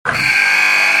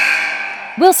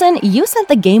Wilson, you sent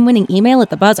the game-winning email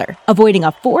at the buzzer, avoiding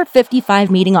a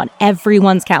 4:55 meeting on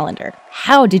everyone's calendar.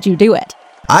 How did you do it?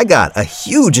 I got a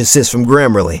huge assist from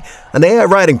Grammarly, an AI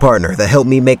writing partner that helped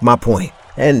me make my point.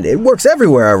 And it works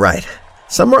everywhere I write.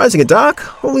 Summarizing a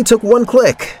doc only took one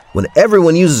click. When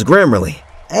everyone uses Grammarly,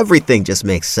 everything just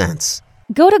makes sense.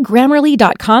 Go to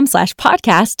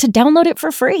Grammarly.com/podcast to download it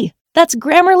for free. That's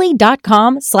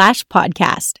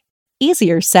Grammarly.com/podcast.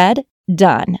 Easier said,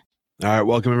 done. All right,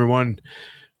 welcome everyone.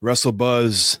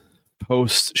 WrestleBuzz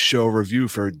post-show review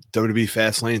for WWE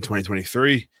Fastlane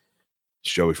 2023.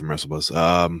 It's Joey from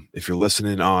WrestleBuzz. If you're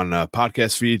listening on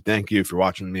podcast feed, thank you. If you're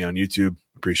watching me on YouTube,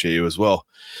 appreciate you as well.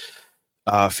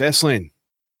 Fastlane,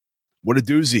 what a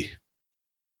doozy.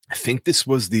 I think this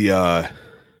was the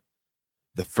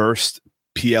first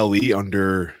PLE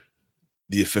under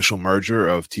the official merger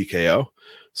of TKO.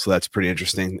 So that's pretty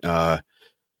interesting.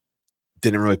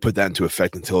 Didn't really put that into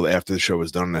effect until after the show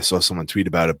was done, and I saw someone tweet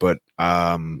about it, but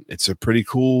it's a pretty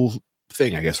cool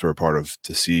thing, I guess, we're a part of,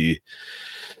 to see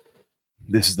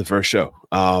this is the first show.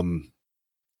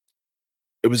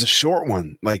 It was a short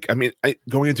one. Like, I mean,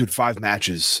 going into 5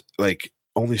 matches, like,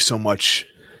 only so much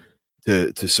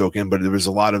to soak in, but there was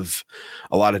a lot of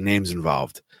names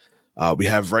involved. We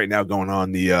have right now going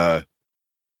on the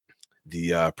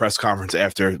press conference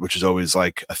after, which is always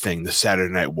like a thing, the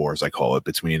Saturday Night Wars, I call it,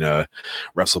 between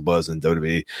WrestleBuzz and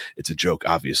WWE. It's a joke,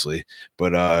 obviously,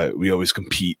 but we always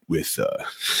compete with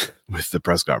the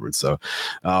press conference. So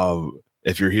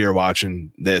if you're here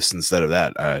watching this instead of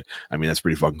that, I mean, that's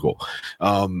pretty fucking cool.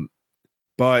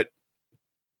 But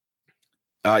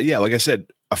yeah, like I said,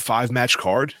 a 5-match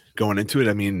card going into it.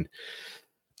 I mean,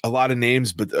 a lot of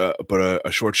names, but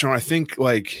a short show. I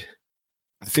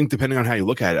think depending on how you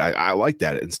look at it, I like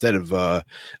that instead of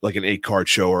like an 8-card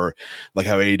show, or like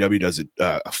how AEW does it,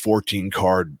 a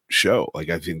 14-card show. Like,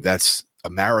 I think that's a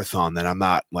marathon that I'm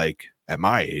not, like, at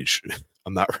my age,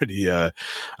 I'm not ready.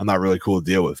 I'm not really cool to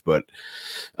deal with. But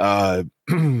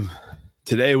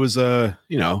today was pull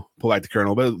back the curtain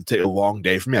a little bit. Take a long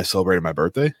day for me. I celebrated my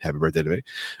birthday. Happy birthday to me.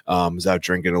 Was out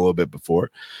drinking a little bit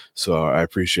before, so I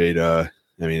appreciate. I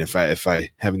mean, if I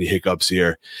have any hiccups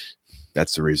here,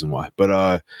 that's the reason why.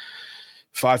 But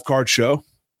 5-card show,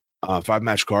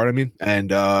 5-match card. I mean, and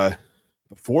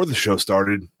before the show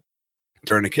started,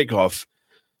 during the kickoff,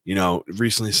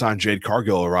 recently signed Jade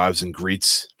Cargill arrives and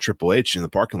greets Triple H in the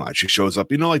parking lot. She shows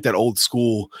up, like that old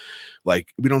school,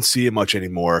 like, we don't see it much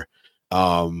anymore.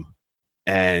 And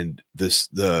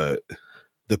the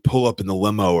pull up in the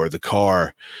limo or the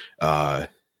car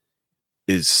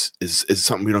is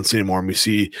something we don't see anymore. And we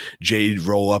see Jade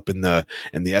roll up in the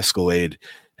Escalade,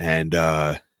 and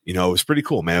it was pretty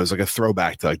cool, man. It was like a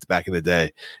throwback to, like, back in the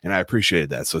day, and I appreciated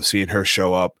that. So seeing her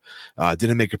show up,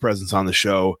 didn't make a presence on the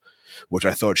show, which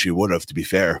I thought she would have, to be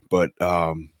fair, but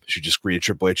she just greeted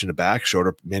Triple H in the back, showed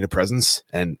her, made a presence,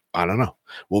 and I don't know.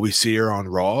 Will we see her on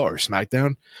Raw or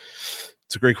SmackDown?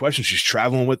 It's a great question. It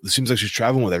seems like she's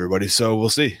traveling with everybody, so we'll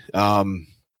see.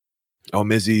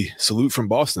 Mizzy, salute from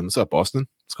Boston. What's up, Boston?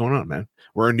 What's going on, man?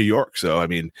 We're in New York, so I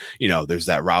mean, there's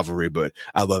that rivalry, but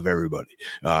I love everybody.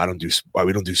 We don't do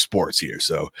sports here,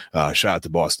 so shout out to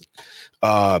Boston.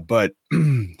 But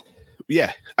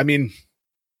yeah, I mean,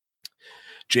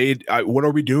 Jade, what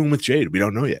are we doing with Jade? We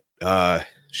don't know yet.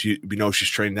 We know she's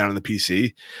training down in the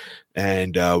PC,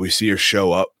 and we see her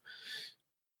show up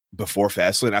before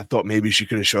Fastlane. I thought maybe she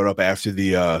could have showed up after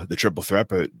the triple threat,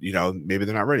 but maybe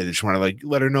they're not ready. They just want to, like,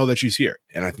 let her know that she's here,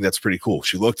 and I think that's pretty cool.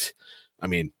 She looked, I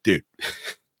mean, dude,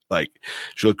 like,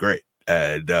 she looked great,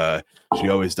 and she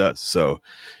always does. So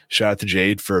shout out to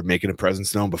Jade for making a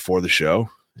presence known before the show,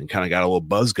 and kind of got a little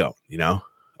buzz going. The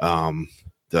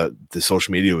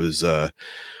social media was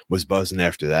buzzing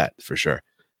after that, for sure.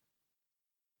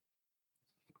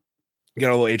 You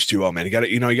got a little H2O, man. You got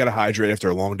to hydrate after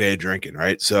a long day of drinking,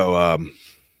 right? So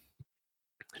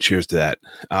cheers to that.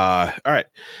 All right.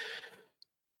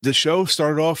 The show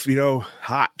started off,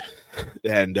 hot,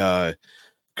 and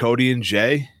Cody and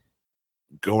Jay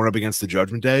going up against the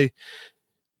Judgment Day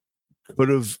could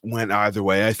have went either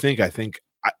way. I think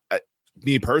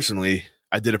me personally,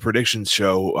 I did a predictions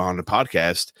show on the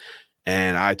podcast,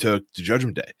 and I took the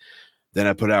Judgment Day. Then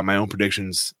I put out my own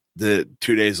predictions the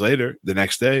 2 days later, the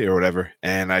next day or whatever,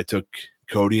 and I took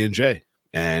Cody and Jay.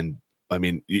 And I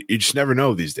mean, you just never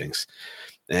know these things.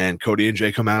 And Cody and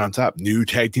Jay come out on top, new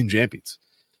tag team champions.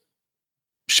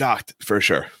 Shocked, for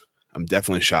sure. I'm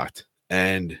definitely shocked.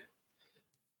 And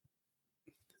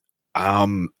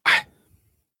I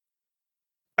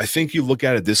think you look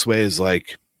at it this way, as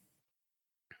like,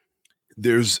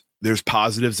 there's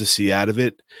positives to see out of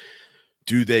it.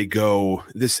 Do they go,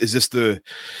 is this the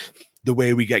the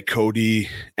way we get Cody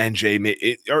and Jay,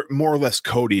 or more or less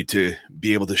Cody, to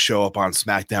be able to show up on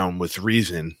SmackDown with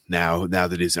reason now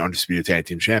that he's an undisputed tag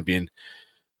team champion,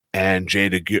 and Jay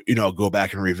to go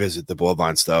back and revisit the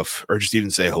Bloodline stuff, or just even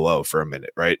say hello for a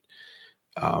minute, right?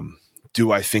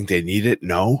 Do I think they need it?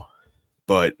 No,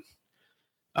 but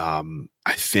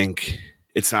I think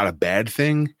it's not a bad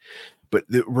thing. But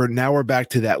we're back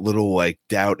to that little like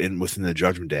doubt within the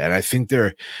Judgment Day, and I think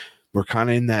we're kind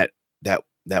of in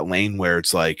that lane where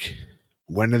it's like,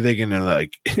 when are they gonna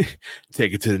like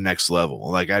take it to the next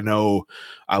level? Like, I know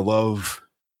I love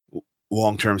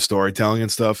long-term storytelling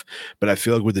and stuff, but I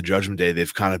feel like with the Judgment Day,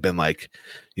 they've kind of been like,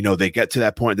 they get to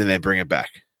that point, then they bring it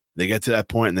back. They get to that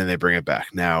point, and then they bring it back.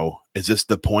 Now, is this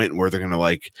the point where they're gonna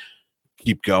like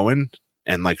keep going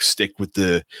and like stick with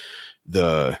the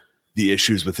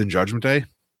issues within Judgment Day?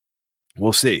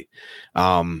 We'll see.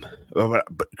 But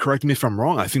correct me if I'm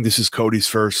wrong. I think this is Cody's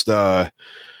first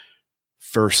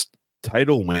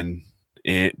title win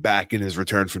back in his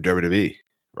return from WWE,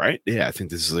 right? Yeah, I think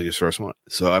this is like his first one.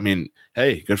 So, I mean,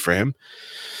 hey, good for him.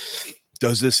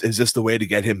 Is this the way to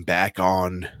get him back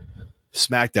on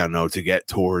SmackDown, though, to get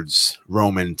towards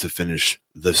Roman to finish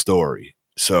the story?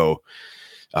 So,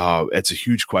 it's a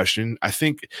huge question. I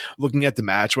think looking at the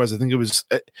match wise, I think there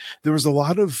was a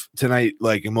lot of tonight,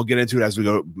 like, and we'll get into it as we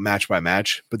go match by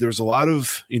match, but there was a lot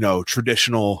of,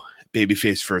 traditional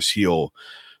babyface versus heel,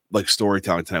 like,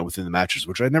 storytelling tonight within the matches,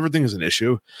 which I never think is an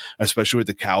issue, especially with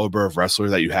the caliber of wrestler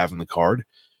that you have in the card.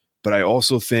 But I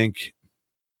also think,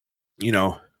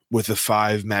 with a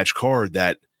 5-match card,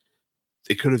 that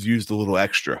it could have used a little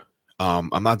extra.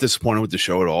 I'm not disappointed with the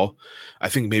show at all. I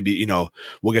think maybe,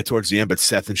 we'll get towards the end, but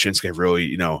Seth and Shinsuke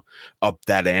really, up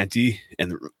that ante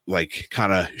and like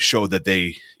kind of showed that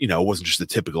they, it wasn't just a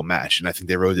typical match. And I think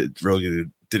they really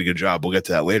did a good job. We'll get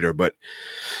to that later. But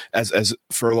as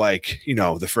for like,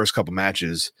 the first couple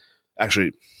matches,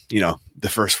 actually, the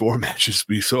first 4 matches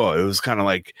we saw, it was kind of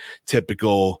like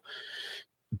typical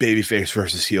babyface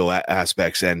versus heel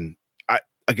aspects. And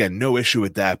again, no issue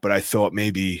with that, but I thought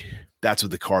maybe that's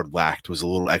what the card lacked, was a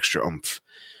little extra oomph.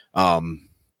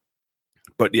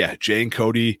 But yeah, Jay and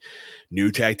Cody,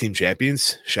 new tag team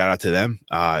champions. Shout out to them.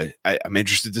 I'm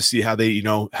interested to see how they,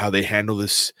 how they handle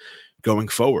this going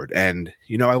forward. And,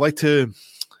 I like to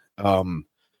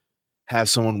have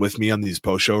someone with me on these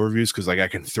post-show reviews, because like I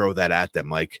can throw that at them.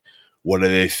 Like, what do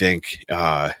they think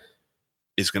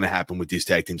is going to happen with these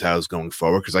tag team titles going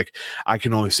forward? Because like I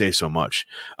can only say so much.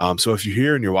 So if you're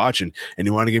here and you're watching and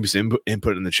you want to give me some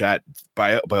input in the chat,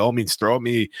 by all means, throw at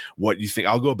me what you think.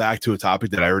 I'll go back to a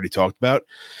topic that I already talked about.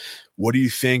 What do you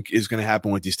think is going to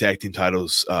happen with these tag team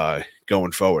titles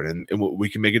going forward? And we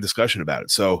can make a discussion about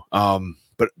it. So,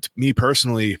 but me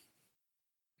personally,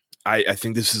 I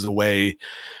think this is a way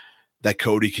that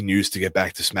Cody can use to get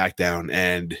back to SmackDown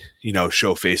and,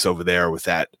 show face over there with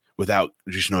that, without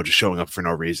just showing up for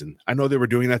no reason. I know they were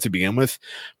doing that to begin with,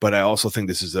 but I also think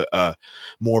this is a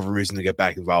more of a reason to get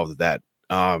back involved with that.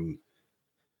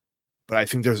 But I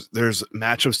think there's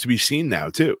matchups to be seen now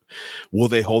too. Will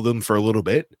they hold them for a little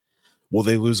bit? Will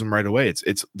they lose them right away?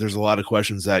 There's a lot of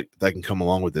questions that can come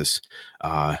along with this.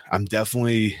 I'm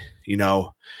definitely,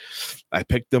 I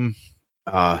picked them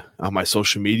on my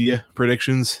social media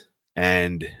predictions,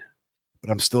 but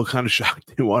I'm still kind of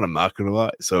shocked they won. I'm not going to lie.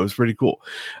 So it was pretty cool.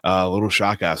 A little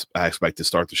shock aspect to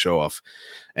start the show off.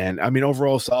 And I mean,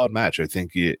 overall, solid match. I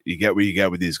think you get what you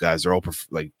get with these guys. They're all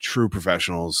like true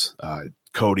professionals.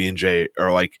 Cody and Jay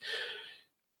are like,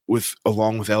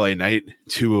 along with LA Knight,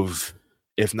 2 of,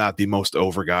 if not the most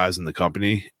over guys in the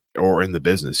company or in the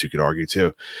business, you could argue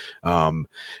too. And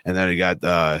then you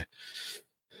got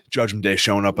Judgment Day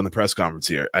showing up on the press conference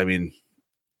here. I mean,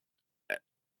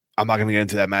 I'm not going to get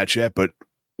into that match yet, but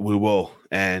we will.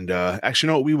 And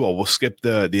actually, no, we will. We'll skip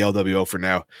the LWO for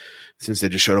now, since they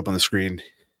just showed up on the screen.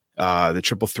 The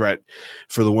triple threat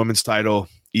for the women's title: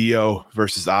 Io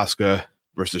versus Asuka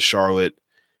versus Charlotte.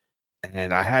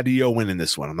 And I had Io win in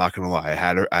this one. I'm not going to lie.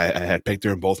 I had picked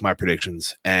her in both my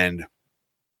predictions, and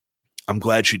I'm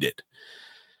glad she did.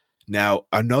 Now,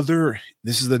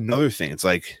 this is another thing. It's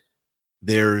like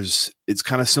it's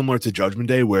kind of similar to Judgment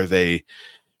Day, where they,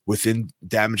 within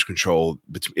Damage Control,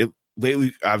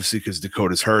 lately, obviously, because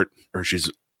Dakota's hurt, or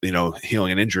she's,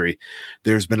 healing an injury,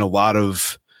 there's been a lot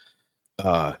of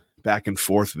back and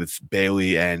forth with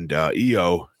Bayley and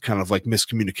Io, kind of like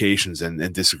miscommunications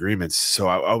and disagreements. So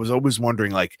I was always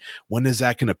wondering, like, when is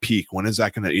that going to peak? When is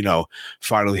that going to,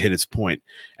 finally hit its point?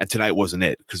 And tonight wasn't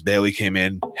it, because Bayley came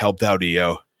in, helped out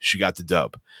Io. She got the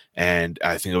dub, and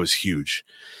I think it was huge.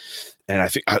 And I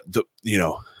think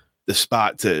the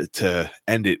spot to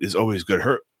end it is always good.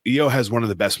 Io has one of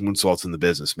the best moonsaults in the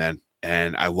business, man.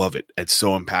 and I love it. It's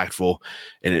so impactful,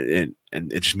 and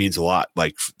it just means a lot,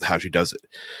 like how she does it.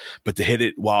 But to hit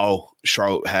it while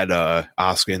Charlotte had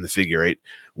Asuka in the figure eight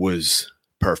was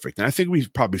perfect. And I think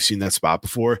we've probably seen that spot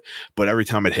before, but every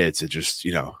time it hits, it just,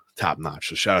 top notch.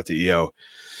 So shout out to EO.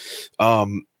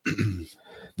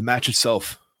 The match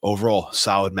itself, overall,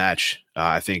 solid match.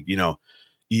 I think,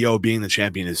 EO being the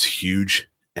champion is huge,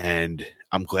 and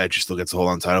I'm glad she still gets to hold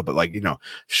on the title. But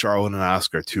Charlotte and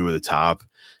Asuka are two of the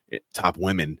top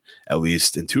women, at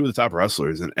least, and two of the top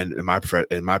wrestlers, and in my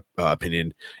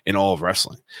opinion, in all of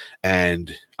wrestling.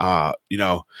 And hard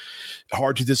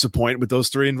to disappoint with those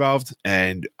three involved.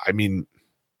 And I mean,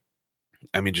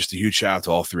 just a huge shout out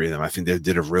to all three of them. I think they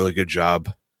did a really good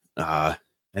job. And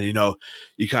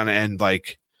you kind of end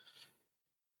like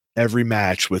every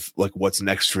match with like what's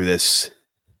next for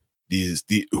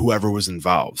whoever was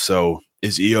involved. So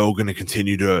is EO going to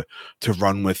continue to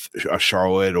run with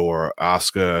Charlotte or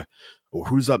Asuka, or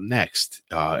who's up next?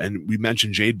 And we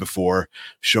mentioned Jade before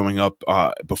showing up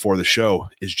before the show.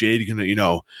 Is Jade going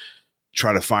to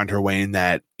try to find her way in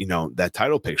that that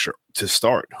title picture to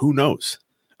start? Who knows?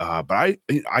 But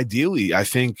ideally, I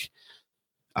think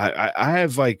I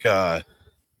have like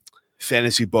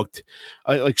fantasy booked,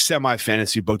 like semi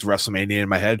fantasy booked WrestleMania in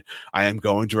my head. I am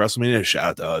going to WrestleMania. Shout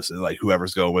out to us and like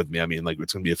whoever's going with me. I mean, like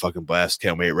it's gonna be a fucking blast.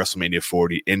 Can't wait. WrestleMania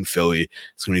 40 in Philly.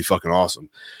 It's gonna be fucking awesome.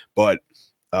 But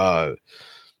I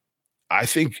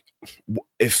think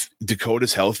if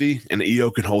Dakota's healthy and EO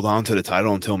can hold on to the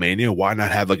title until Mania, why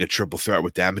not have like a triple threat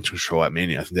with Damage Control at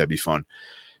Mania? I think that'd be fun.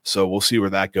 So we'll see where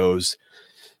that goes.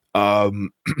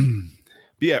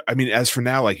 Yeah, I mean, as for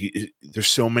now, like there's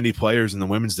so many players in the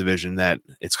women's division that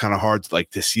it's kind of hard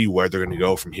to see where they're going to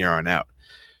go from here on out.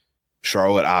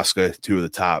 Charlotte, Asuka, two of the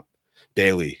top.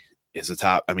 Bayley is the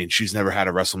top. I mean, she's never had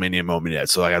a WrestleMania moment yet,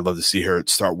 so I'd love to see her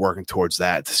start working towards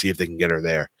that to see if they can get her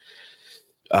there.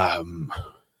 I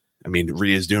mean,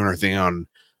 Rhea's doing her thing on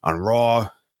Raw.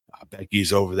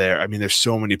 Becky's over there. I mean, there's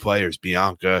so many players.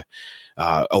 Bianca,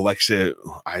 Alexa.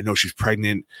 I know she's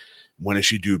pregnant. When is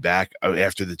she due back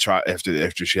after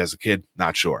she has a kid?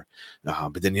 Not sure.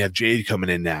 But then you have Jade coming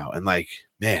in now, and like,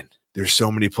 man, there's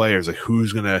so many players. Like,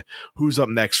 who's up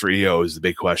next for EO is the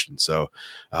big question. So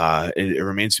it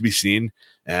remains to be seen,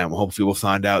 and hopefully we'll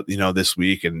find out, this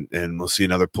week, and we'll see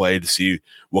another play to see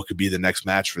what could be the next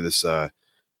match for this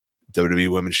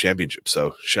WWE Women's Championship.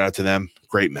 So shout out to them.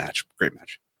 Great match.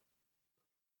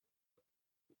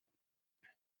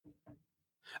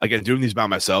 Again, doing these by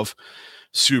myself,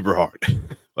 super hard.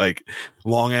 Like,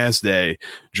 long ass day,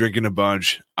 drinking a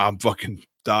bunch. I'm fucking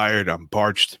tired. I'm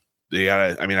parched.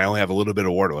 I only have a little bit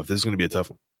of water left. This is going to be a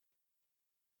tough one.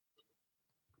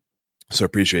 So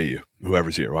appreciate you,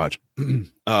 whoever's here watching.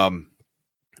 All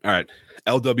right.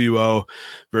 LWO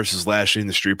versus Lashley and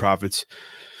the Street Profits.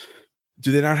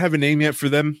 Do they not have a name yet for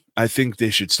them? I think they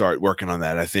should start working on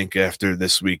that. I think after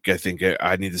this week,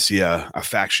 I need to see a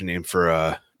faction name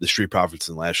for the Street Profits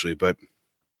and Lashley, but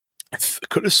I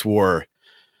could have swore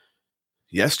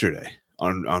yesterday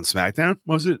on SmackDown,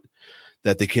 was it,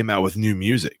 that they came out with new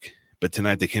music, but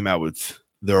tonight they came out with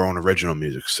their own original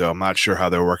music. So I'm not sure how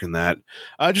they're working that.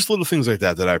 Just little things like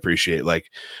that I appreciate. Like,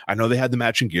 I know they had the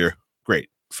matching gear. Great,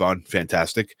 fun,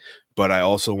 fantastic. But I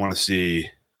also want to see,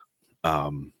 a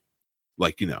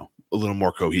little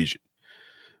more cohesion.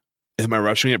 Am I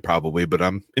rushing it? Probably, but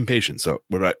I'm impatient. So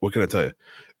what can I tell you?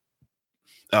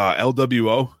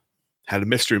 LWO had a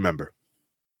mystery member.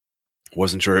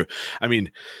 Wasn't sure. I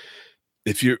mean,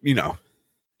 if you're,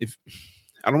 if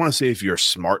I don't want to say if you're a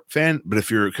smart fan, but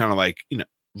if you're kind of like,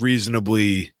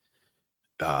 reasonably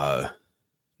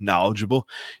knowledgeable,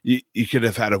 you could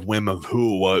have had a whim of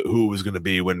who was going to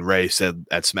be when Ray said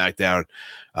at SmackDown,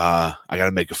 I got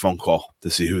to make a phone call to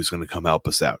see who's going to come help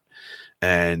us out.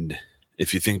 And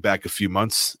if you think back a few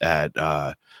months at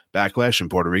Backlash in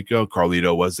Puerto Rico,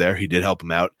 Carlito was there. He did help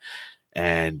him out.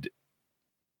 And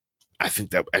I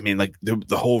think that,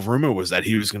 the whole rumor was that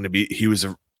he was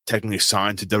technically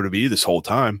signed to WWE this whole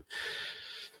time.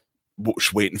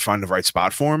 Just wait and find the right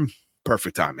spot for him.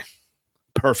 Perfect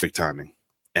timing.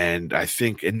 And I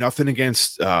think, and nothing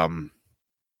against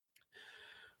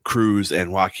Cruz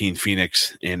and Joaquin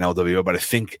Phoenix in LWO, but I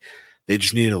think they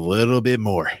just need a little bit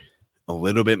more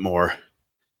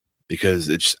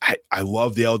because I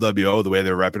love the LWO the way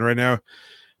they're repping right now,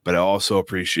 but I also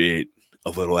appreciate a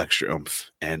little extra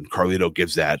oomph, and Carlito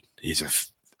gives that.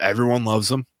 Everyone loves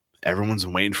him. Everyone's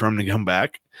waiting for him to come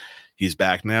back. He's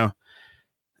back now.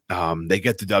 They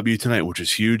get the W tonight, which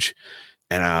is huge.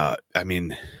 And I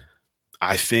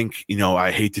think,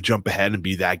 I hate to jump ahead and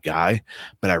be that guy,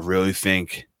 but I really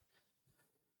think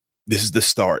this is the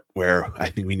start where I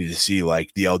think we need to see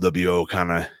like the LWO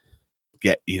kind of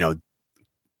get,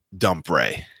 dump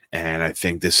Ray. And I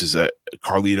think this is a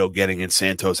Carlito getting in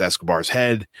Santos Escobar's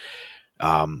head.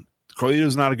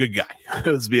 Carlito's not a good guy.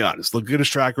 Let's be honest. Look at his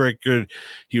track record.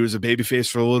 He was a babyface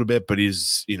for a little bit, but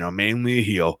he's, mainly a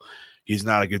heel. He's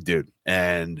not a good dude.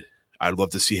 And I'd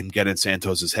love to see him get in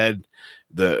Santos's head,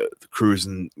 the Cruz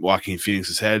and Joaquin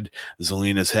Phoenix's head,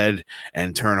 Zelina's head,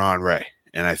 and turn on Ray.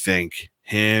 And I think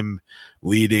him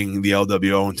leading the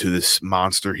LWO into this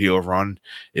monster heel run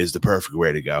is the perfect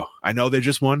way to go. I know they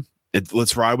just won.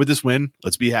 Let's ride with this win.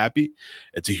 Let's be happy.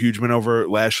 It's a huge win over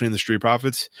Lashley and the Street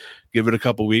Profits. Give it a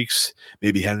couple weeks,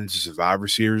 maybe head into Survivor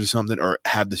Series or something, or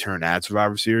have the turn at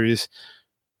Survivor Series.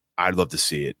 I'd love to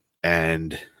see it.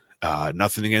 And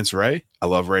nothing against Ray. I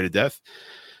love Ray to death.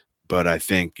 But I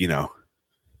think,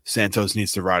 Santos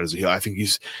needs to ride as a heel. I think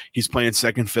he's playing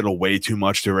second fiddle way too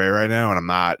much to Ray right now, and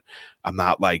I'm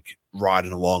not like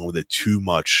riding along with it too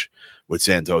much with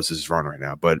Santos's run right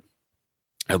now. But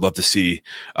I'd love to see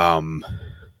Carlito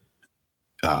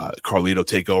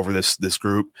take over this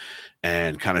group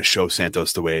and kind of show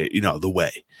Santos the way, the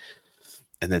way.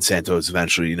 And then Santos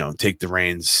eventually, take the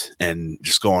reins and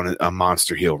just go on a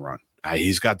monster heel run.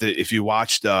 He's got if you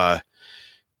watched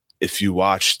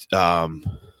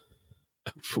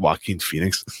Joaquin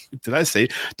Phoenix, did I say?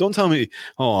 Don't tell me.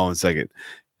 Hold on a second.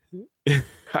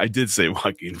 I did say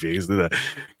Joaquin Phoenix.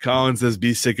 Colin says,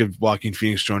 be sick of Joaquin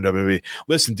Phoenix joined WWE.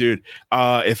 Listen, dude,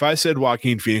 if I said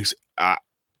Joaquin Phoenix,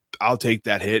 I'll take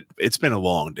that hit. It's been a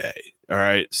long day. All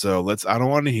right. So I don't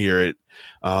want to hear it.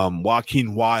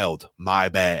 Joaquin Wild, my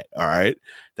bad. All right.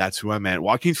 That's who I meant.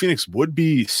 Joaquin Phoenix would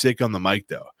be sick on the mic,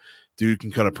 though. Dude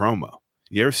can cut a promo.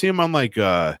 You ever see him on like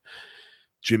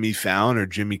Jimmy Fallon or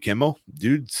Jimmy Kimmel?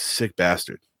 Dude's sick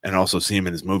bastard. And also see him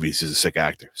in his movies. He's a sick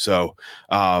actor. So,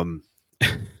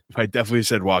 I definitely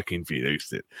said Joaquin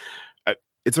Phoenix.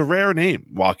 It's a rare name,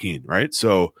 Joaquin, right?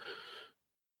 So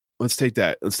let's take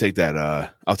that. I'll take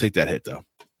that hit though.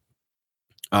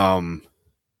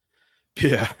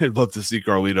 Yeah, I'd love to see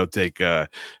Carlito take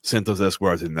Santos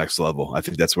Escobar to the next level. I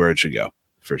think that's where it should go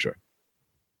for sure.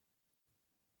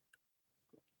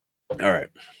 All right,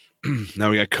 now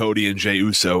we got Cody and Jey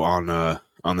Uso on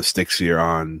the sticks here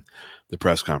on the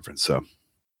press conference. So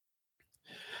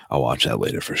I'll watch that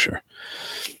later for sure.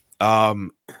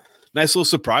 Nice little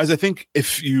surprise. I think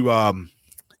if you're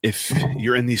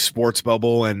in the sports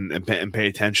bubble and pay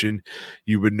attention,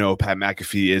 you would know Pat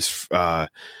McAfee is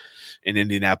in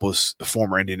Indianapolis, a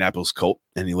former Indianapolis Colt,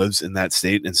 and he lives in that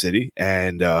state and city.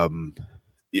 And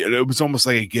it was almost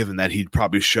like a given that he'd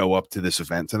probably show up to this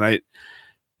event tonight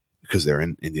because they're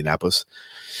in Indianapolis.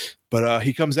 But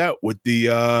he comes out with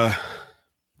the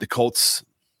Colts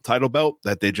title belt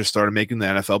that they just started making, the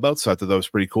NFL belt. So I thought that was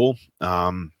pretty cool.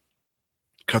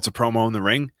 Cuts a promo in the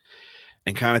ring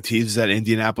and kind of teases that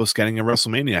Indianapolis getting a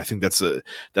WrestleMania. I think that's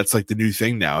like the new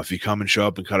thing now. If you come and show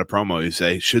up and cut a promo, you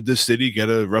say, should this city get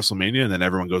a WrestleMania? And then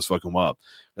everyone goes fucking wild.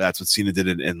 That's what Cena did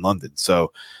in London.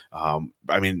 So,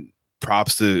 I mean,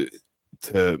 props to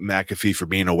McAfee for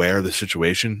being aware of the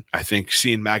situation. I think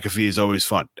seeing McAfee is always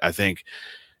fun. I think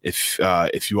if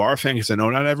you are a fan, because I know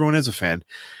not everyone is a fan,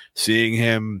 seeing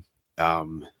him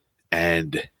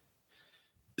and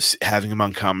having him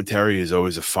on commentary is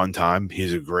always a fun time.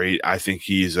 I think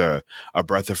he's a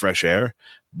breath of fresh air.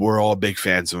 We're all big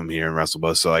fans of him here in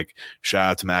WrestleBuzz. So like,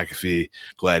 shout out to McAfee.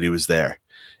 Glad he was there.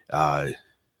 I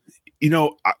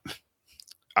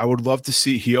would love to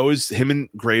see, him and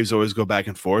Graves always go back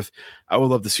and forth. I would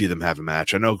love to see them have a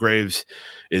match. I know Graves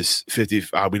is 50.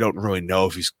 We don't really know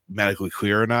if he's medically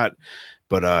clear or not,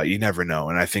 but you never know.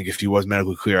 And I think if he was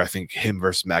medically clear, I think him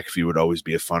versus McAfee would always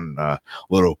be a fun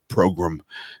little program,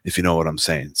 if you know what I'm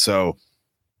saying. So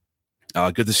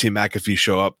good to see McAfee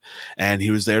show up, and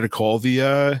he was there to call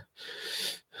the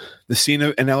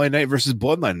Cena and LA Knight versus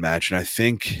Bloodline match. And I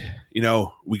think,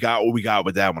 we got what we got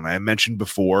with that one. I mentioned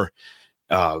before,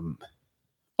 a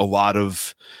lot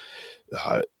of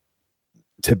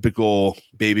typical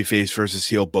babyface versus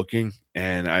heel booking.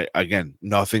 And again,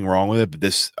 nothing wrong with it, but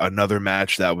this another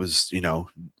match that was,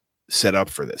 set up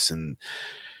for this. And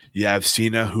you have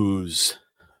Cena, who's,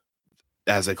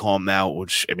 as I call him now,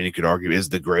 which I mean, you could argue is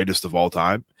the greatest of all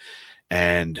time,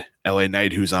 and LA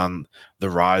Knight, who's on the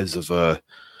rise of a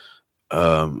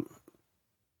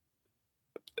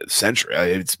century.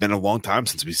 It's been a long time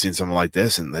since we've seen something like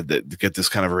this, and to get this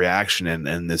kind of reaction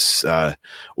and this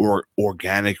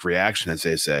organic reaction, as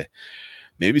they say,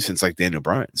 maybe since like Daniel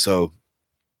Bryan. So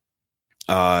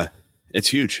it's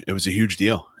huge. It was a huge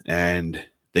deal, and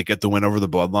they get the win over the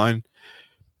Bloodline.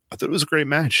 I thought it was a great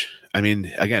match. I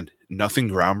mean, again, nothing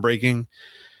groundbreaking.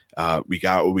 We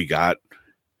got what we got.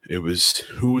 It was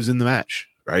who was in the match,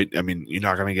 right? I mean, you're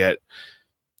not going to get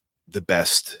the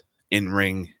best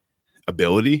in-ring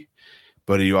ability,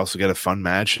 but you also get a fun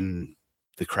match, and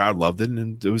the crowd loved it,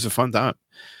 and it was a fun time.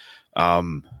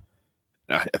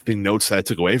 I think notes that I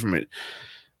took away from it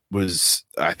was,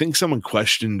 I think someone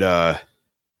questioned in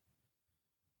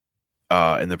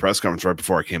the press conference right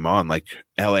before I came on, like,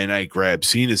 LA Knight grabbed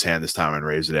Cena's hand this time and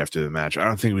raised it after the match. I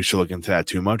don't think we should look into that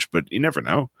too much, but you never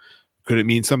know. Could it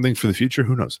mean something for the future?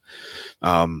 Who knows?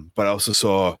 But I also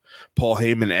saw Paul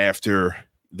Heyman after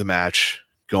the match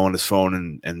go on his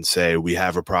phone and say, we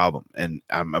have a problem. And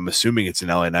I'm assuming it's an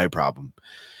LA Knight problem.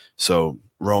 So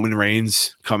Roman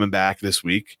Reigns coming back this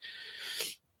week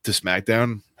to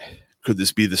SmackDown. Could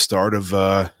this be the start of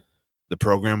the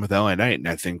program with LA Knight? And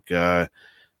I think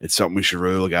it's something we should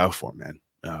really look out for, man.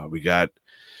 We got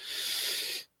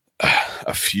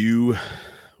a few,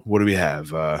 what do we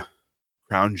have?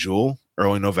 Crown Jewel,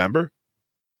 early November?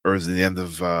 Or is it the end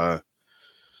of, I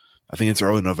think it's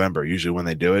early November, usually when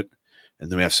they do it. And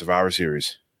then we have Survivor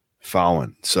Series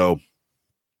following. So,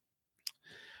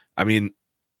 I mean,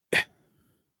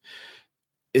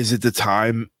 is it the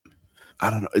time? I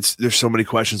don't know. There's so many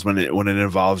questions when it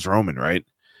involves Roman, right?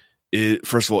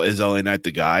 First of all, is LA Knight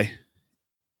the guy?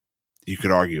 You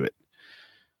could argue it.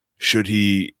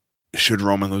 Should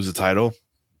Roman lose the title?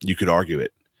 You could argue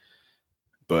it.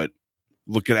 But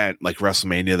looking at like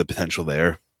WrestleMania, the potential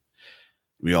there,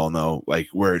 we all know like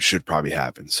where it should probably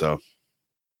happen. So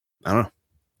I don't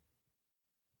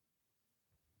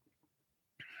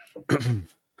know.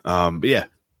 But yeah,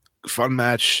 fun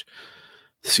match.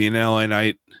 Cena LA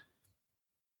Knight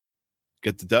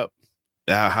get the dub.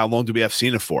 How long do we have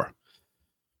Cena for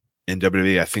in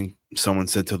WWE? I think someone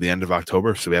said till the end of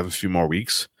October, so we have a few more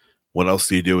weeks. What else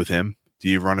do you do with him? Do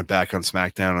you run it back on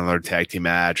SmackDown, another tag team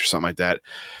match or something like that?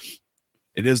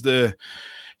 It is the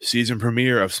season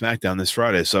premiere of SmackDown this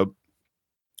Friday, so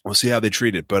we'll see how they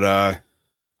treat it. But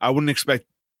I wouldn't expect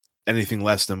anything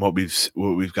less than what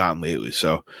we've gotten lately.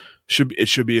 So it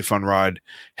should be a fun ride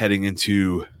heading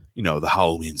into the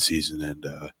Halloween season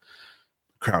and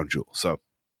Crown Jewel. So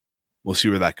we'll see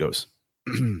where that goes.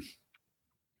 All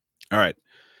right.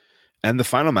 And the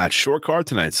final match, short card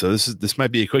tonight. So this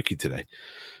might be a quickie today.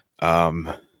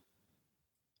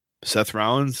 Seth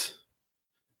Rollins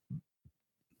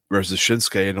versus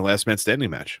Shinsuke in the last man standing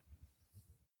match.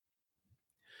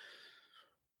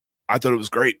 I thought it was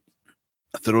great.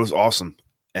 I thought it was awesome.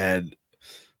 And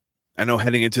I know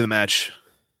heading into the match,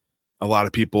 a lot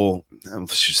of people,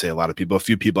 let's just say a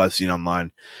few people I've seen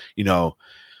online,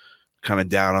 kind of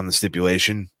down on the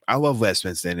stipulation. I love last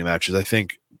man standing matches. I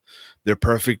think they're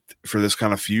perfect for this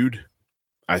kind of feud.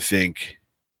 I think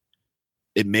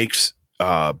it makes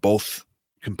both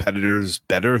competitors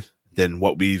better than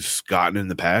what we've gotten in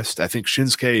the past. I think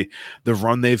Shinsuke, the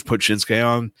run they've put Shinsuke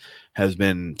on has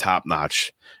been top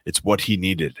notch. It's what he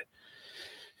needed.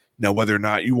 Now, whether or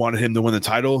not you wanted him to win the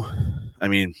title, I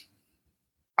mean,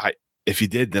 if he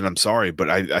did, then I'm sorry, but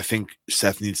I think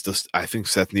Seth needed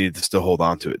to still hold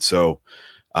on to it. So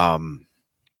I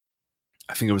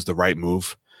think it was the right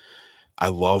move. I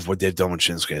love what they've done with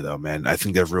Shinsuke, though, man. I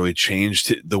think they've really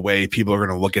changed the way people are going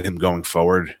to look at him going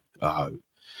forward. I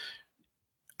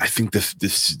think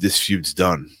this feud's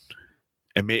done,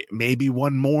 and maybe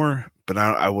one more, but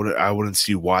I wouldn't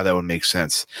see why that would make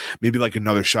sense. Maybe like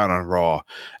another shot on Raw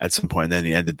at some point, and then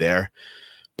he ended there.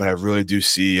 But I really do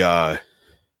see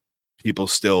people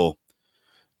still.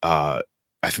 I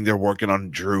think they're working on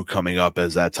Drew coming up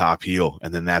as that top heel,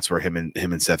 and then that's where him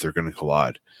and Seth are going to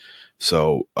collide.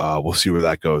 So we'll see where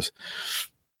that goes.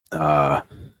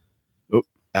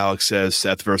 Alex says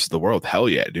Seth versus the world. Hell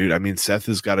yeah, dude. I mean, Seth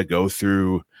has got to go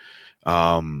through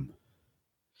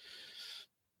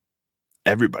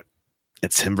everybody.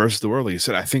 It's him versus the world. Like you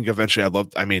said, I think eventually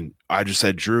I just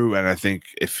said Drew, and I think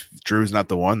if Drew's not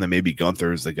the one, then maybe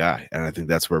Gunther is the guy. And I think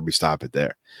that's where we stop it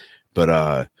there. But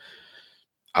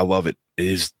I love it.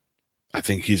 I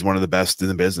think he's one of the best in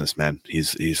the business, man.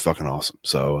 He's fucking awesome.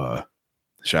 So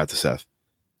shout out to Seth.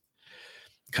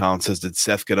 Colin says, did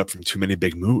Seth get up from too many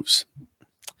big moves?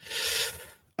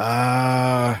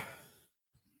 Yeah,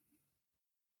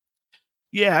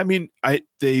 I mean,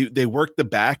 they worked the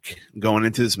back going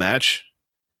into this match.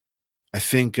 I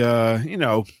think you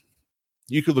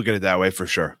could look at it that way for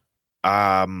sure.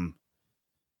 I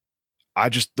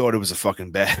just thought it was a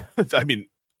fucking bad. I mean,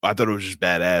 I thought it was just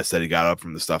badass that he got up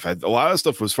from the stuff. A lot of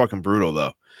stuff was fucking brutal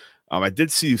though. I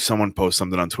did see someone post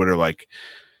something on Twitter like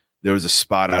there was a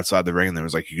spot outside the ring and there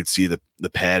was like you could see the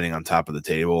padding on top of the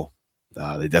table.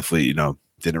 They definitely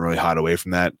didn't really hide away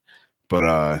from that,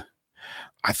 but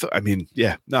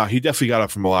he definitely got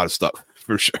up from a lot of stuff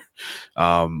for sure.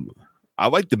 I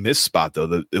like the mist spot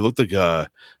though. It looked like the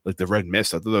red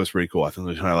mist. I thought that was pretty cool. I think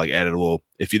they kind of like added a little.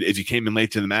 If you came in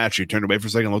late to the match, you turned away for a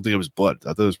second, it looked like it was blood.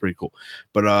 I thought it was pretty cool.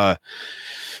 But I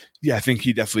think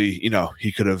he definitely,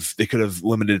 they could have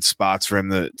limited spots for him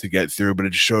to get through, but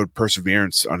it just showed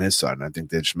perseverance on his side, and I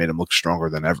think they just made him look stronger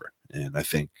than ever. And I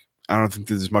don't think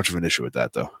there's much of an issue with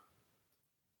that though.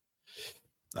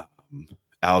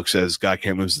 Alex says, "God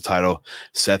can't lose the title.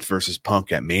 Seth versus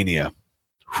Punk at Mania."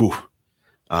 Whew.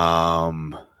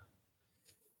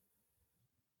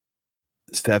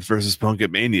 Seth versus Punk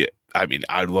at Mania. I mean,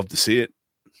 I'd love to see it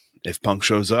if Punk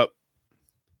shows up.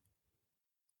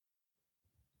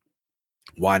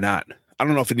 Why not? I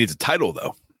don't know if it needs a title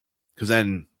though, because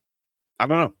then I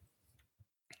don't know.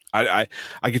 I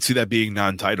could see that being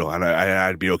non-title, and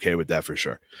I'd be okay with that for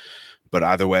sure. But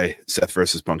either way, Seth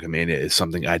versus Punk at Mania is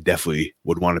something I definitely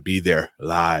would want to be there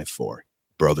live for,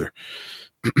 brother.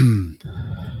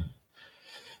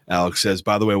 Alex says,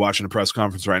 by the way, watching the press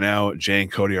conference right now, Jay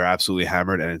and Cody are absolutely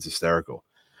hammered, and it's hysterical.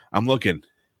 I'm looking.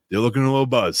 They're looking a little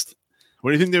buzzed.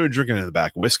 What do you think they were drinking in the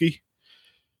back? Whiskey?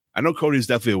 I know Cody's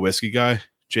definitely a whiskey guy.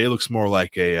 Jay looks more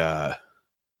like a,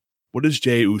 what does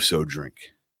Jay Uso drink?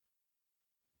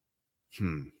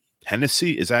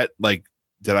 Hennessy? Is that like,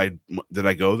 did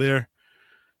I go there?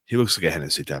 He looks like a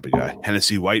Hennessy type of guy.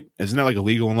 Hennessy White. Isn't that like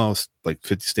illegal in all like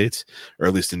 50 states? Or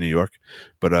at least in New York.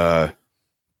 But I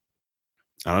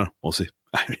don't know. We'll see.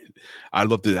 I'd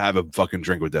love to have a fucking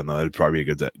drink with them though. It'd probably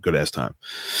be a good ass time.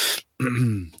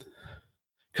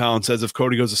 Colin says, if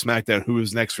Cody goes to SmackDown, who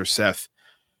is next for Seth?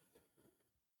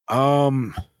 I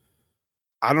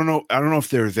don't know. I don't know if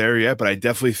they're there yet, but I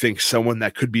definitely think someone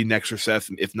that could be next for Seth,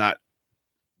 if not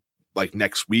like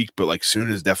next week, but like soon,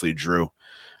 is definitely Drew.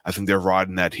 I think they're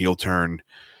riding that heel turn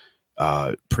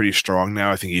pretty strong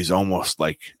now. I think he's almost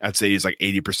like, I'd say he's like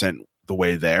 80% the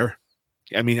way there.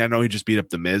 I mean, I know he just beat up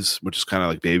The Miz, which is kind of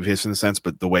like babyface in a sense,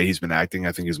 but the way he's been acting,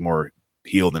 I think is more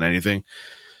heel than anything.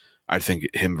 I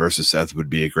think him versus Seth would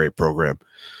be a great program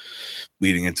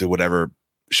leading into whatever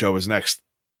show is next.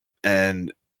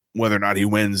 And whether or not he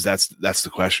wins, that's the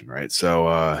question, right?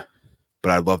 So,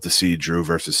 but I'd love to see Drew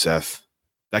versus Seth.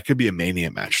 That could be a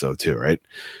Mania match though, too, right?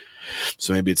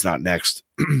 So maybe it's not next.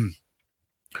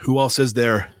 Who else is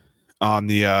there on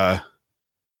the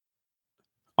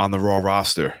Raw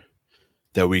roster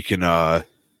that we can? Well,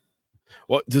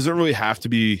 does it really have to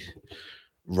be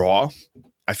Raw?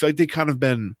 I feel like they kind of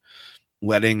been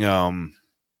letting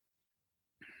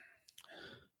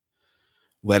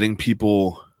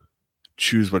people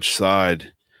choose which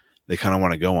side they kind of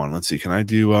want to go on. Let's see. Can I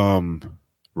do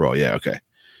Raw? Yeah, okay.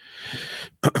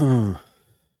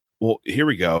 Well, here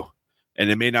we go.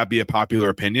 And it may not be a popular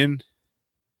opinion.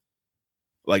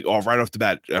 Like, right off the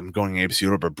bat, I'm going ABC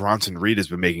order, but Bronson Reed has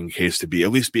been making a case to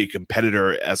at least be a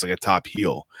competitor as like a top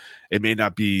heel. It may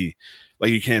not be like,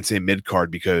 you can't say mid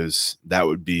card because that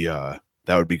would be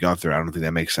Gunther. I don't think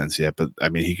that makes sense yet, but I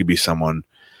mean, he could be someone.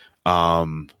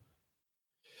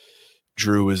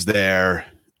 Drew is there.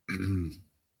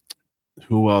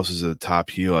 Who else is a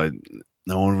top heel?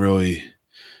 No one really.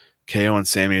 KO and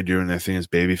Sammy are doing their thing as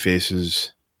baby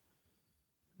faces.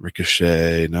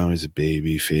 Ricochet, no, he's a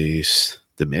baby face.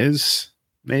 The Miz,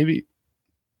 maybe.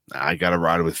 I gotta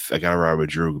ride with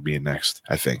Drew being next,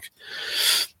 I think.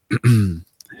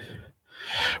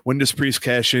 When does Priest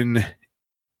cash in?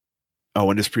 Oh,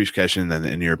 when does Priest cash in then,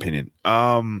 in your opinion?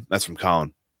 That's from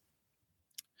Colin.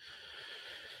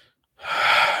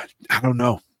 I don't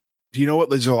know. Do you know what?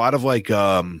 There's a lot of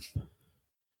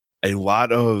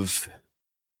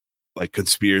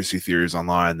conspiracy theories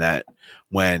online that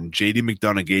when JD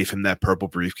McDonough gave him that purple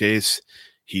briefcase,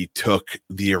 he took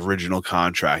the original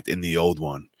contract in the old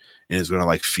one and is going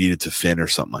to feed it to Finn or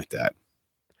something like that.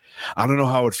 I don't know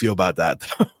how I would feel about that.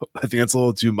 I think that's a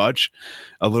little too much,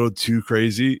 a little too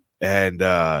crazy. And,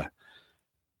 but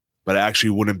it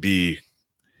actually wouldn't be,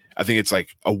 I think it's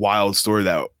like a wild story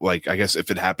that I guess if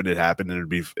it happened,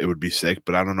 and it would be sick,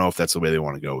 but I don't know if that's the way they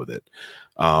want to go with it.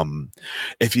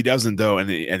 If he doesn't though, and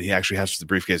he actually has the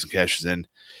briefcase and cashes in,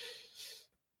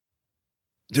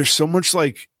 there's so much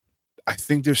I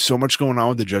think there's so much going on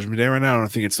with the Judgment Day right now. I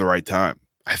don't think it's the right time.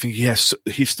 I think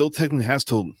he still technically has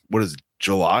till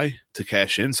July to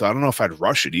cash in. So I don't know if I'd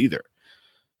rush it either.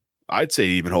 I'd say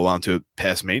even hold on to it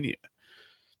past Mania.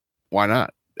 Why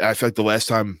not? I feel like the last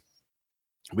time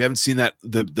we haven't seen that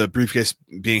the briefcase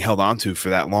being held on to for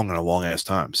that long in a long ass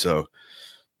time. So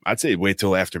I'd say wait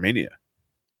till after Mania.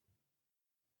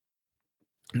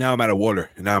 Now I'm out of water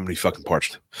and now I'm gonna be fucking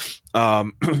parched.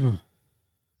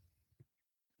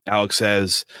 Alex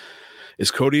says, Is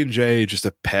Cody and Jay just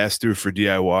a pass through for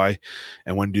DIY?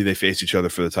 And when do they face each other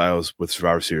for the titles with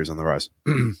Survivor Series on the rise?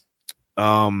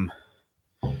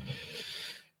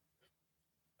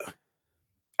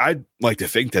 I'd like to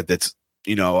think that that's,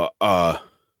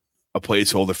 a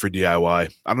placeholder for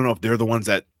DIY. I don't know if they're the ones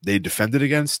that they defended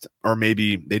against, or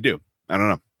maybe they do. I don't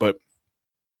know. But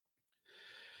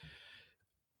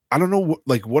I don't know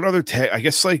what other tag, I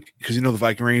guess, because the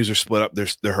Viking Raiders are split up.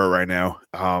 They're hurt right now.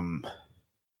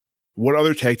 What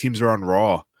other tag teams are on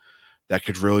Raw that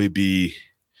could really be,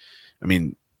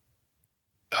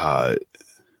 Alpha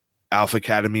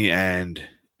Academy and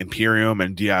Imperium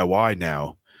and DIY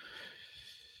now.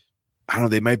 I don't know.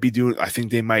 They might be doing, I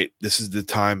think they might, this is the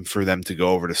time for them to go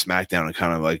over to SmackDown and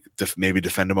kind of maybe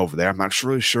defend them over there. I'm not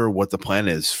really sure what the plan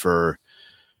is for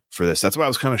this. That's why I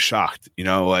was kind of shocked,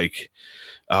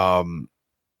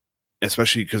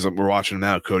 especially because we're watching them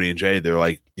now, Cody and Jay, they're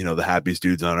the happiest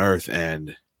dudes on earth,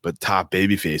 but top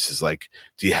baby faces.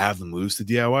 Do you have them lose to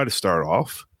DIY to start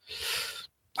off?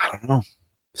 I don't know.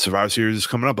 Survivor Series is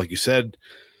coming up, like you said.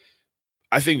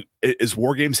 I think, is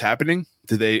War Games happening?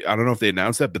 I don't know if they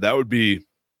announced that, but that would be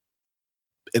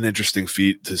an interesting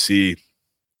feat to see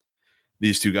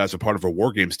these two guys are part of a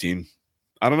War Games team.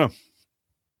 I don't know.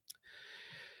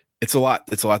 It's a lot.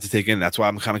 It's a lot to take in. That's why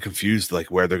I'm kind of confused,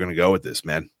 where they're going to go with this,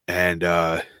 man. And,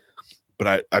 but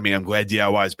I'm glad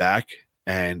DIY is back,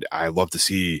 and I love to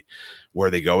see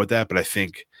where they go with that. But I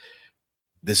think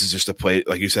this is just a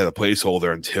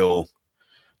placeholder until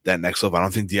that next level. I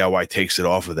don't think DIY takes it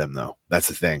off of them, though. That's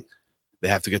the thing. They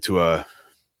have to get to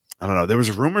I don't know. There was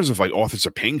rumors of Authors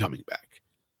of Pain coming back.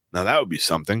 Now that would be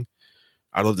something.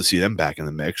 I'd love to see them back in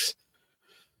the mix.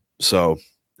 So,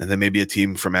 and then maybe a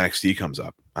team from NXT comes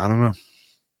up. I don't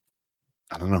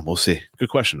know. We'll see. Good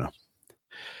question, though.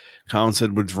 Colin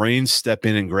said, would Reigns step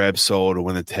in and grab Solo to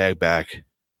win the tag back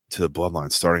to the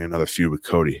Bloodline, starting another feud with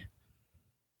Cody?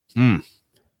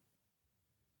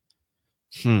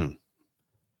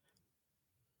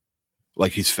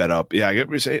 He's fed up. Yeah, I get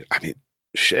what you're saying.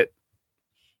 Shit.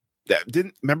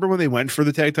 Remember when they went for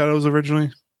the tag titles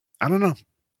originally? I don't know.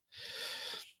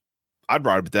 I'd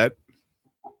ride with that.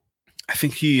 I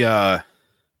think we got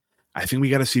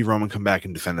to see Roman come back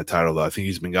and defend the title, though. I think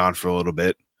he's been gone for a little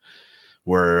bit,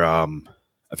 where I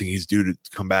think he's due to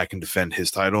come back and defend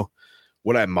his title.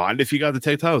 Would I mind if he got the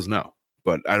tag titles? No.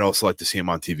 But I'd also like to see him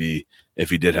on TV if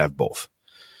he did have both.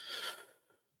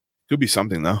 Could be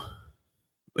something, though.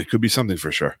 It could be something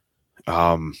for sure.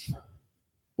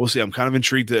 We'll see. I'm kind of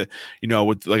intrigued to,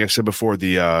 with, like I said before,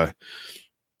 the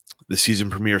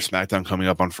season premiere of SmackDown coming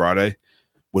up on Friday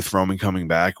with Roman coming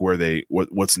back, where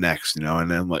what's next, and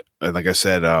then like I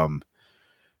said,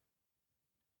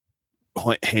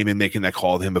 Heyman making that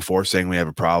call to him before saying we have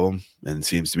a problem, and it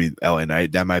seems to be LA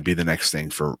Knight. That might be the next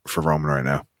thing for Roman right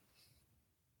now.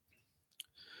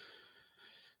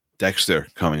 Dexter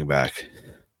coming back.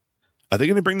 Are they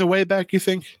going to bring the way back, you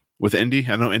think, with Indy?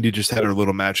 I know Indy just had her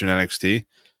little match in NXT,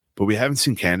 but we haven't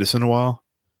seen Candice in a while.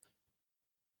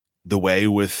 The way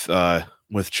with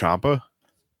Ciampa.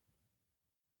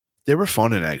 They were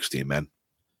fun in NXT, man.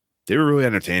 They were really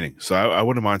entertaining. So I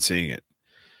wouldn't mind seeing it.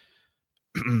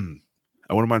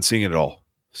 I wouldn't mind seeing it at all.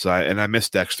 So I miss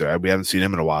Dexter. We haven't seen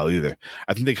him in a while either.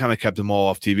 I think they kind of kept him all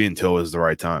off TV until it was the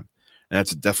right time. And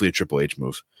that's definitely a Triple H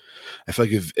move. I feel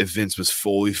like if Vince was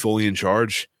fully in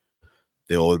charge,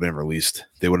 they all would have been released.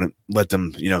 They wouldn't let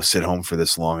them, sit home for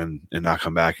this long and not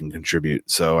come back and contribute.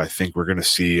 So I think we're going to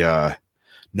see,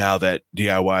 now that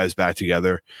DIY is back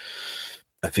together,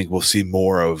 I think we'll see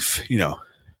more of,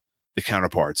 the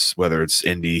counterparts, whether it's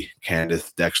Indy,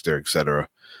 Candice, Dexter, etc.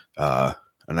 A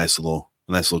nice little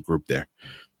group there.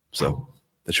 So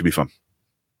that should be fun.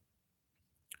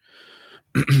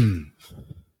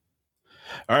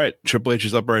 All right, Triple H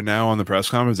is up right now on the press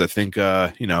conference. I think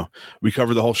we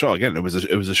covered the whole show. Again, it was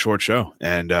a short show,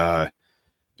 and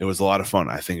it was a lot of fun.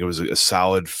 I think it was a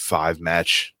solid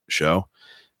 5-match show,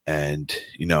 and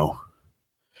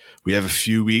we have a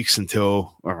few weeks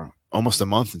or almost a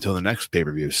month until the next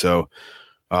pay-per-view. So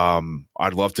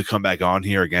I'd love to come back on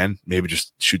here again, maybe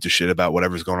just shoot the shit about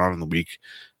whatever's going on in the week,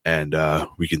 and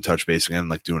we can touch base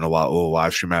again, doing a little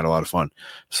live stream. I had a lot of fun.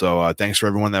 So thanks for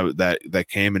everyone that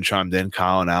came and chimed in,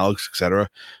 Colin, Alex, etc.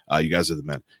 You guys are the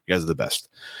men. You guys are the best.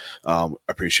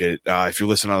 Appreciate it. If you're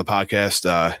listening on the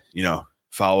podcast,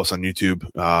 follow us on YouTube.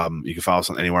 You can follow us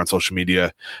on anywhere on social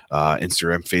media,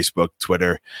 Instagram, Facebook,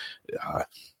 Twitter.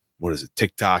 What is it?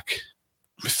 TikTok,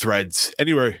 Threads,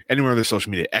 anywhere there's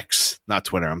social media. X, not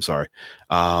Twitter. I'm sorry.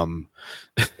 Yeet.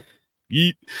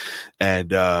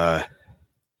 And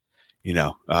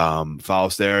follow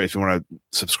us there. If you want to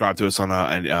subscribe to us on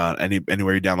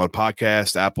anywhere you download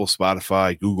podcasts, Apple,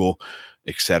 Spotify, Google,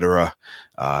 etc.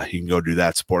 You can go do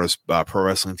that. Support us,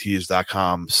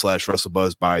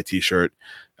 prowrestlingtees.com/WrestleBuzz. Buy a t-shirt.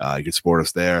 You can support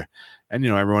us there. And,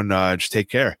 everyone just take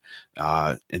care.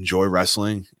 Enjoy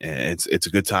wrestling. And it's a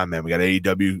good time, man. We got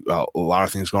AEW, a lot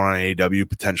of things going on in AEW,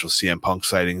 potential CM Punk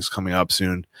sightings coming up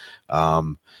soon.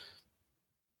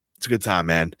 It's a good time,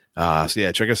 man. So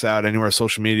yeah, check us out anywhere,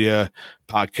 social media,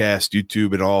 podcast,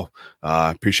 YouTube, and all.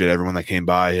 Appreciate everyone that came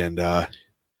by, and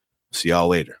see y'all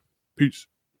later. Peace.